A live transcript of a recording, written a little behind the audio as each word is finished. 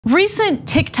Recent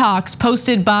TikToks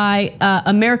posted by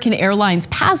American Airlines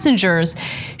passengers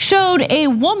showed a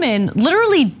woman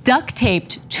literally duct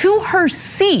taped to her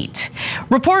seat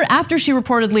after she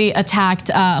reportedly attacked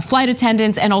flight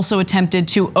attendants and also attempted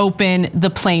to open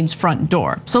the plane's front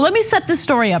door. So let me set this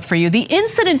story up for you. The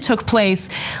incident took place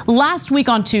last week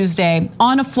on Tuesday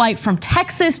on a flight from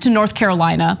Texas to North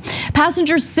Carolina.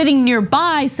 Passengers sitting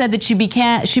nearby said that she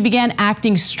began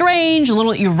acting strange, a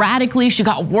little erratically. She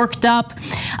got worked up.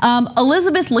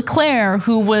 Elizabeth LeClaire,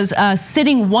 who was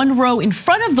sitting one row in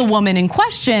front of the woman in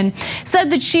question, said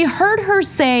that she heard her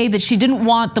say that she didn't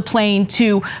want the plane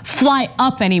to fly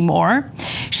up anymore.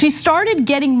 She started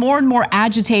getting more and more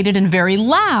agitated and very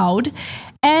loud.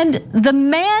 And the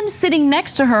man sitting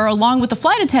next to her, along with the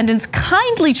flight attendants,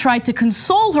 kindly tried to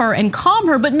console her and calm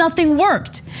her, but nothing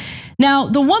worked. Now,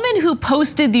 the woman who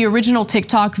posted the original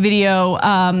TikTok video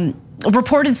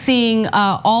reported seeing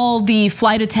all the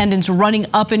flight attendants running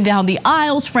up and down the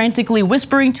aisles, frantically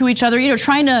whispering to each other,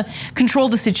 trying to control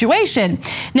the situation.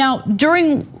 Now,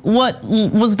 during what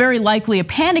was very likely a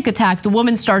panic attack, the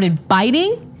woman started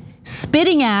biting,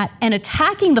 spitting at and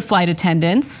attacking the flight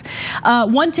attendants.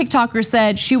 One TikToker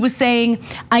said she was saying,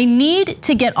 "I need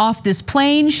to get off this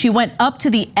plane." She went up to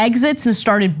the exits and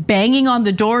started banging on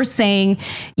the door saying,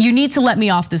 "You need to let me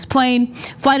off this plane."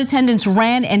 Flight attendants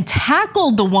ran and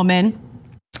tackled the woman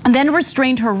and then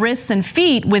restrained her wrists and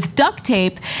feet with duct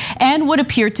tape and what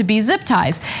appeared to be zip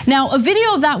ties. Now, a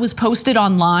video of that was posted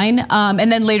online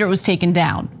and then later it was taken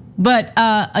down. But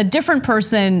a different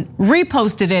person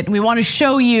reposted it. We want to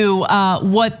show you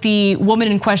what the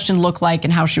woman in question looked like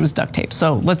and how she was duct taped.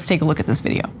 So let's take a look at this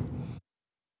video.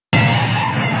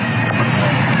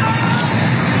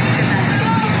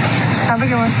 Have a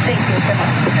good one. Thank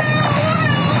you.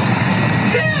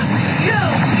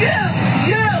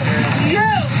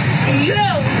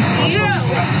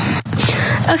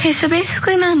 Okay, so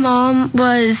basically my mom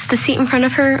was the seat in front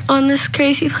of her on this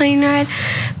crazy plane ride,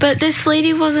 but this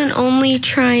lady wasn't only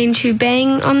trying to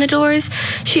bang on the doors,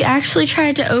 she actually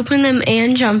tried to open them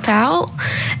and jump out.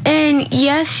 And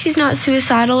yes, she's not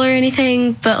suicidal or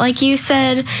anything, but like you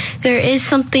said, there is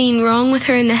something wrong with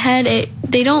her in the head.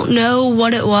 They don't know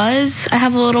what it was. I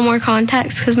have a little more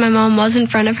context because my mom was in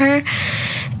front of her.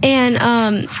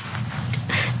 And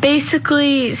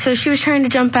basically, so she was trying to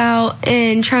jump out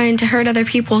and trying to hurt other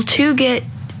people to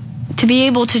be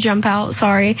able to jump out,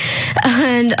 sorry.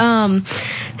 And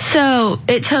so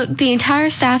it took the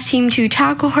entire staff team to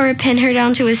tackle her, pin her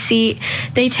down to a seat.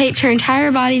 They taped her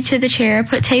entire body to the chair,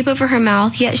 put tape over her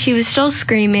mouth, yet she was still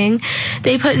screaming.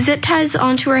 They put zip ties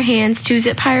onto her hands to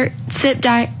zip tie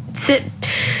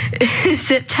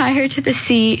her to the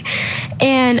seat.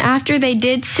 And after they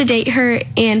did sedate her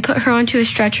and put her onto a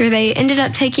stretcher, they ended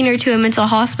up taking her to a mental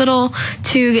hospital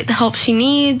to get the help she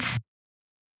needs.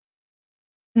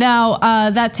 Now,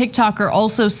 that TikToker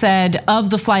also said of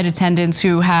the flight attendants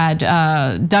who had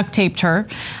duct taped her,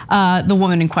 the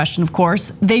woman in question, of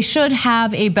course, they should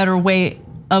have a better way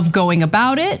of going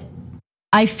about it.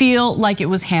 I feel like it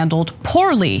was handled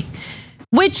poorly,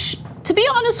 which, to be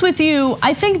honest with you,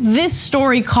 I think this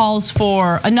story calls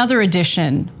for another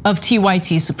edition of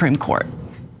TYT Supreme Court.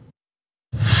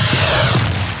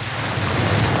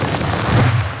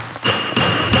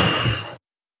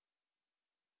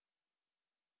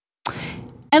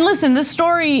 And listen, this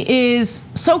story is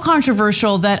so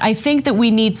controversial that I think that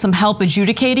we need some help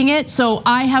adjudicating it. So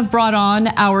I have brought on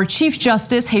our Chief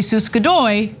Justice, Jesus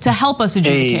Godoy, to help us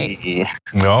adjudicate. Hey.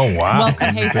 Oh, wow.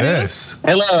 Welcome, Jesus.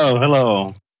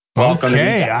 Hello. Welcome.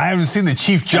 Okay, I haven't seen the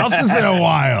Chief Justice in a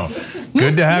while.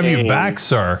 Good to have you back,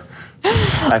 sir.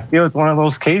 I feel it's one of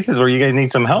those cases where you guys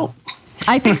need some help.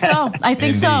 I think so. I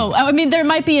think so. I mean, there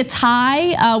might be a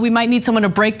tie. We might need someone to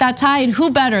break that tie. And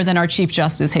who better than our Chief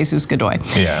Justice, Jesus Godoy?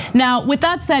 Yeah. Now, with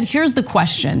that said, here's the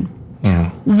question.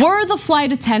 Were the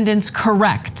flight attendants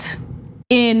correct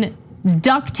in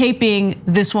duct taping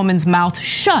this woman's mouth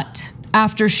shut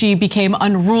after she became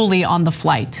unruly on the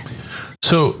flight?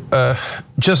 So,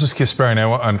 Justice Kasparian, I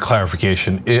want on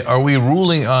clarification. Are we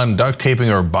ruling on duct taping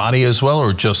her body as well,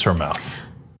 or just her mouth?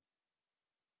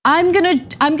 I'm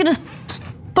gonna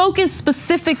focus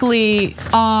specifically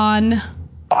on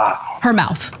her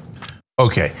mouth.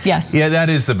 Okay. Yes. Yeah, that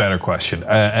is the better question,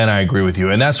 and I agree with you.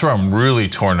 And that's where I'm really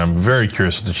torn. I'm very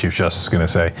curious what the Chief Justice is going to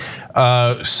say.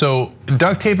 So,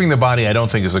 duct taping the body, I don't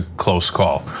think is a close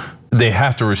call. They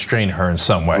have to restrain her in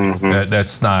some way.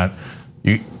 That's not.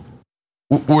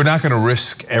 We're not going to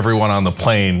risk everyone on the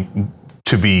plane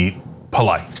to be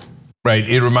polite. Right,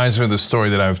 it reminds me of the story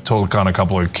that I've told on a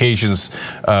couple of occasions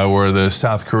where the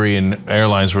South Korean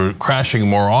airlines were crashing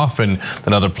more often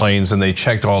than other planes, and they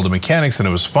checked all the mechanics and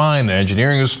it was fine, the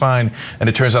engineering was fine, and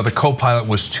it turns out the co-pilot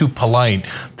was too polite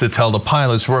to tell the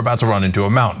pilots we're about to run into a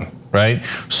mountain, right?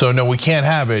 So no, we can't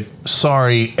have it,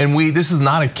 sorry. And this is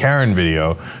not a Karen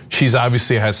video. She's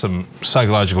obviously has some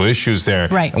psychological issues there,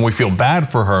 right? And we feel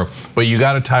bad for her, but you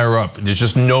gotta tie her up. There's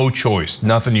just no choice,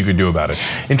 nothing you can do about it.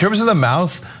 In terms of the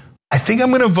mouth, I think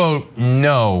I'm gonna vote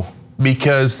no,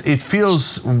 because it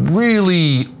feels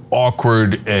really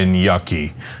awkward and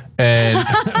yucky. And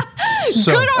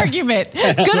so, good argument,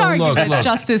 good argument, look,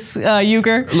 Justice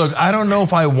Uygur. Look, I don't know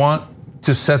if I want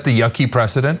to set the yucky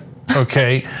precedent,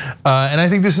 okay? And I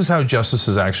think this is how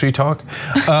justices actually talk,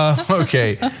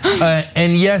 okay?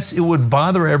 And yes, it would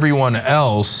bother everyone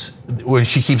else when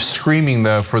she keeps screaming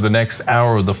for the next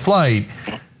hour of the flight,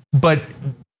 but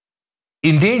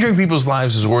endangering people's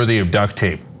lives is worthy of duct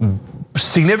tape.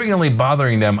 Significantly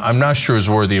bothering them, I'm not sure is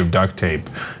worthy of duct tape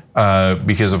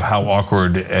because of how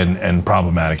awkward and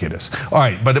problematic it is. All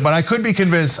right, but I could be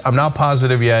convinced. I'm not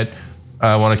positive yet.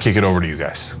 I want to kick it over to you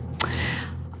guys.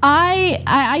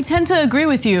 I tend to agree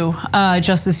with you,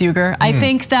 Justice Uygur. I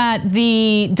think that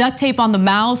the duct tape on the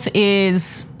mouth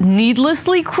is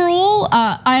needlessly cruel.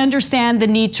 I understand the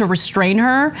need to restrain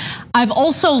her. I've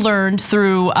also learned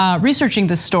through researching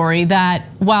this story that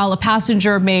while a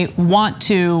passenger may want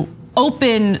to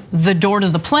open the door to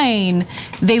the plane,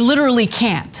 they literally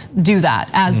can't do that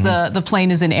as the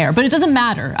plane is in air. But it doesn't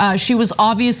matter. She was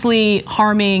obviously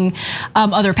harming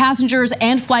other passengers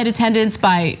and flight attendants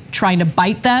by trying to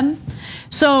bite them.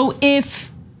 So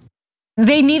if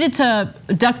they needed to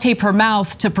duct tape her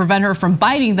mouth to prevent her from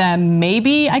biting them,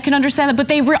 maybe I can understand that, but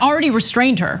they already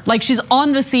restrained her. Like, she's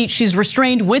on the seat, she's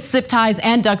restrained with zip ties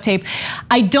and duct tape.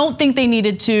 I don't think they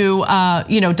needed to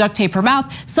duct tape her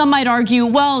mouth. Some might argue,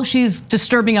 well, she's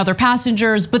disturbing other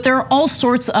passengers, but there are all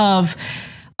sorts of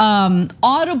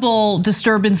audible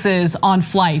disturbances on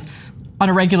flights on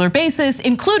a regular basis,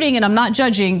 including, and I'm not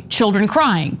judging, children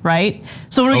crying, right?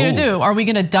 So what are we gonna do? Are we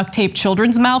gonna duct tape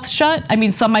children's mouths shut? I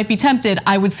mean, some might be tempted.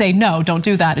 I would say no, don't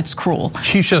do that, it's cruel.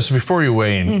 Chief Justice, before you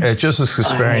weigh in, Justice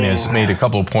Kasparian has made a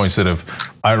couple of points that have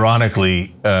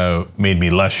ironically made me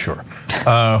less sure.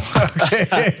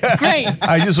 Okay. Great.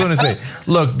 I just wanna say,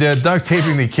 look, the duct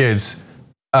taping the kids,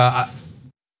 I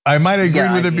might have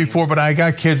agreed with it before, but I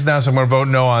got kids now, so I'm gonna vote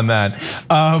no on that.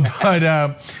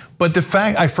 But the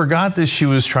fact, I forgot that she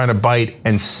was trying to bite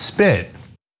and spit.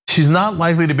 She's not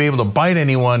likely to be able to bite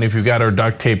anyone if you've got her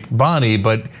duct taped body,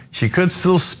 but she could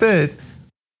still spit.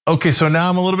 Okay, so now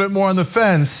I'm a little bit more on the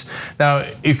fence. Now,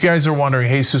 if you guys are wondering,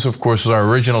 Jesus, of course, was our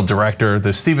original director,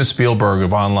 the Steven Spielberg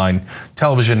of online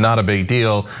television, not a big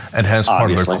deal, and hence part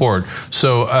of the court.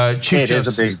 So, Chief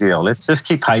Justice, it is a big deal. Let's just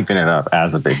keep hyping it up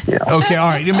as a big deal. Okay,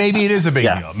 all right, maybe it is a big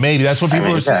deal. Maybe that's what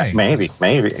people are saying. Maybe.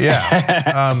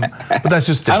 Yeah, but that's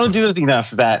just different. I don't do this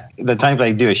enough that the times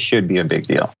I do it should be a big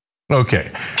deal.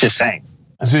 Okay. Just saying.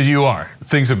 So you are,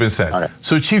 things have been said. Okay.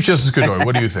 So Chief Justice Godoy,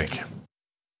 what do you think?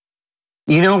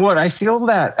 You know what? I feel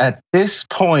that at this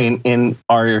point in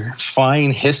our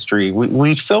flying history,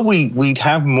 we feel we'd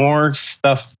have more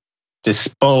stuff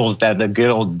disposed than the good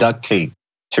old duct tape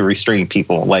to restrain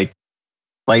people. Like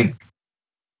they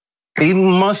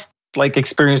must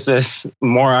experience this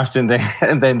more often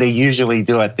than they usually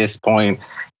do at this point.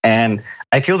 And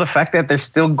I feel the fact that they're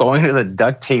still going to the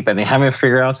duct tape and they haven't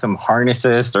figured out some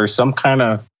harnesses or some kind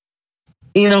of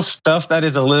stuff that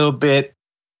is a little bit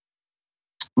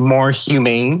more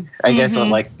humane, I guess,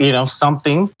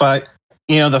 something. But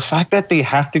the fact that they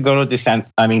have to go to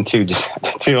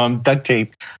duct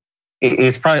tape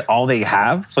is probably all they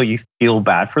have. So you feel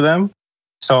bad for them.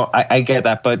 So I get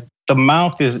that, but the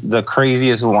mouth is the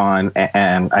craziest one,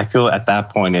 and I feel at that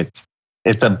point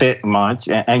it's a bit much.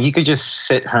 And you could just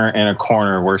sit her in a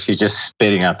corner where she's just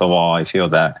spitting at the wall. I feel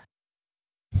that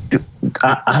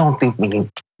I don't think we need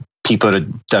people to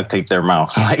duct tape their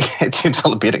mouth. It seems a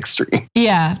little bit extreme.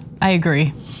 Yeah, I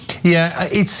agree. Yeah,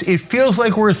 it feels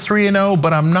like we're 3-0,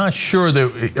 but I'm not sure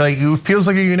that it feels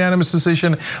like a unanimous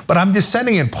decision. But I'm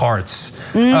dissenting in parts.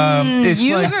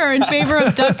 Uygur in favor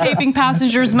of duct taping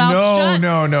passengers' mouths shut.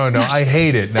 No. I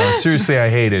hate it. No, seriously, I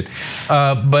hate it.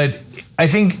 But I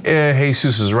think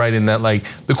Jesus is right in that,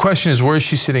 the question is, where is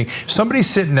she sitting? If somebody's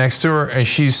sitting next to her and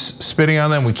she's spitting on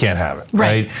them, we can't have it,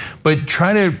 right? But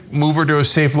try to move her to a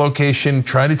safe location,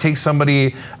 try to take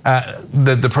somebody,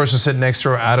 the person sitting next to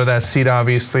her out of that seat,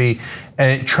 obviously,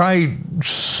 and try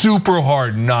super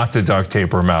hard not to duct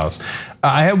tape her mouth.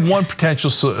 I have one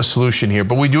potential solution here,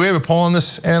 but we have a poll on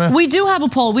this, Anna? We do have a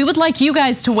poll. We would like you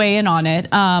guys to weigh in on it.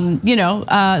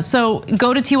 So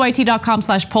go to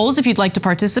tyt.com/polls if you'd like to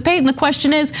participate. And the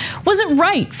question is, was it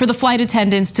right for the flight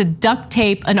attendants to duct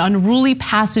tape an unruly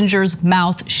passenger's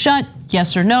mouth shut?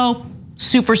 Yes or no?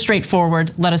 Super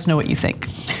straightforward. Let us know what you think.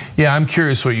 Yeah, I'm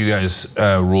curious what you guys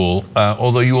rule,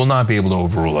 although you will not be able to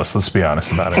overrule us, let's be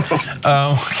honest about it.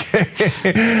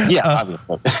 Okay. Yeah,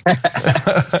 obviously.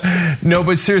 No,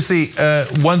 but seriously,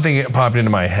 one thing that popped into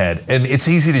my head, and it's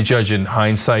easy to judge in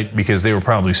hindsight because they were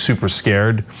probably super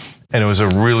scared, and it was a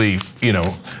really,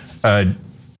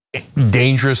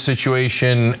 dangerous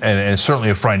situation and certainly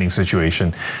a frightening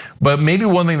situation. But maybe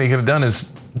one thing they could have done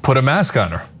is put a mask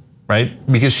on her. Right?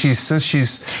 Because since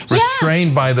she's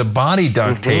restrained by the body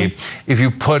duct tape, if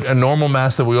you put a normal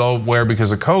mask that we all wear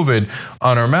because of COVID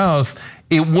on her mouth,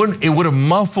 it would have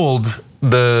muffled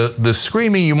the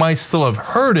screaming. You might still have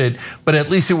heard it, but at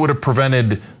least it would have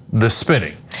prevented the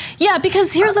spitting. Yeah,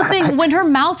 because here's the thing, when her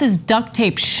mouth is duct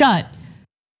taped shut,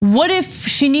 what if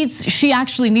she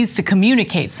actually needs to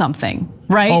communicate something,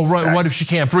 right? Oh, right. What if she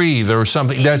can't breathe or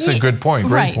something? That's a good point.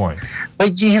 Great point.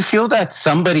 But you feel that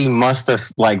somebody must have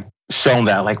shown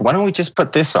that, why don't we just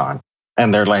put this on?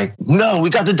 And they're like, no, we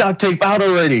got the duct tape out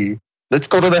already. Let's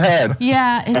go to the head.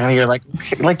 Yeah. And you're like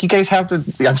you guys have to,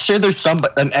 I'm sure there's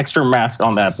an extra mask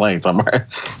on that plane somewhere.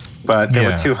 But they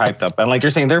were too hyped up. And like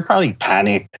you're saying, they're probably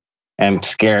panicked and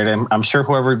scared. And I'm sure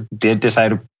whoever did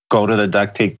decide to go to the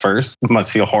duct tape first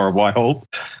must feel horrible, I hope.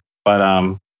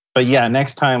 But yeah,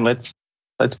 next time let's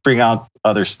bring out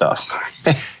other stuff.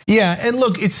 Yeah, and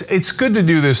look, it's good to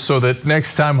do this so that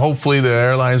next time, hopefully the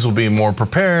airlines will be more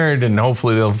prepared and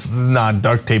hopefully they'll not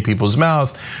duct tape people's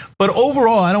mouths. But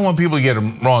overall, I don't want people to get it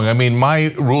wrong. I mean,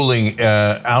 my ruling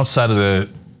outside of the,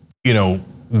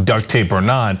 duct tape or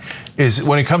not, is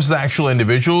when it comes to the actual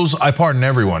individuals, I pardon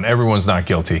everyone. Everyone's not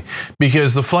guilty.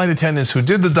 Because the flight attendants who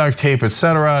did the duct tape,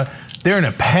 etc., they're in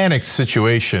a panicked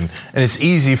situation, and it's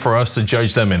easy for us to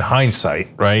judge them in hindsight,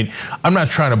 right? I'm not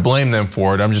trying to blame them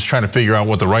for it. I'm just trying to figure out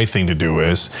what the right thing to do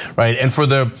is, right? And for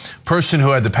the person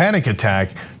who had the panic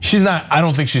attack, I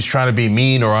don't think she's trying to be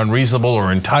mean or unreasonable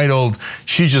or entitled.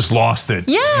 She just lost it.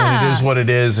 Yeah. And it is what it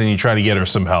is, and you try to get her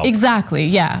some help. Exactly,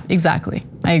 yeah, exactly.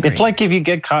 I agree. It's like if you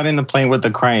get caught in the plane with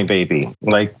the crying baby.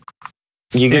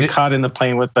 You get caught in the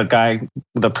plane with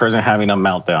the person having a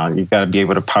meltdown. You got to be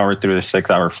able to power through the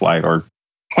 6-hour flight or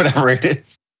whatever it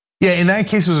is. Yeah, in that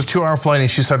case, it was a 2-hour flight, and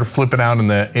she started flipping out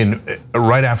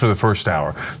right after the first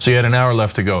hour. So you had an hour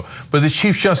left to go. But the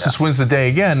Chief Justice wins the day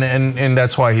again, and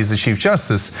that's why he's the Chief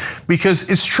Justice, because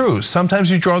it's true.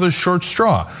 Sometimes you draw the short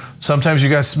straw. Sometimes you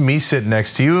got me sitting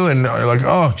next to you, and you're like,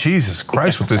 oh, Jesus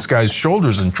Christ, with this guy's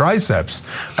shoulders and triceps.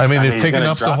 I mean, they've taken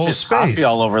up the whole space.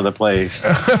 All over the place.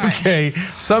 Okay,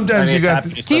 sometimes you got.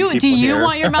 Do you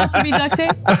want your mouth to be duct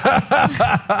taped?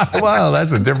 Well,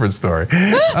 that's a different story.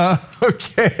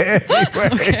 Okay,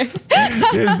 anyways,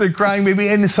 here's the crying baby,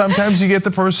 and sometimes you get the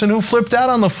person who flipped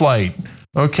out on the flight.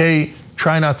 Okay,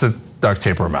 try not to duct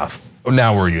tape her mouth.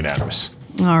 Now we're unanimous.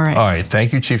 All right. All right,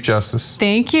 thank you, Chief Justice.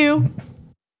 Thank you.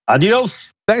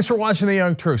 Adios. Thanks for watching The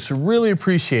Young Turks, really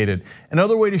appreciate it.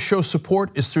 Another way to show support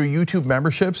is through YouTube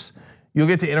memberships. You'll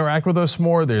get to interact with us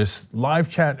more. There's live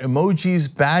chat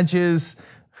emojis, badges.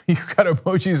 You've got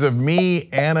emojis of me,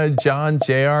 Anna, John,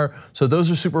 JR. So those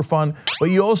are super fun. But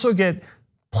you also get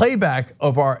playback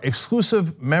of our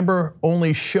exclusive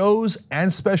member-only shows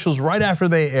and specials right after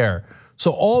they air.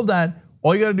 So all of that,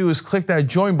 all you gotta do is click that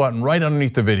join button right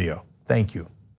underneath the video. Thank you.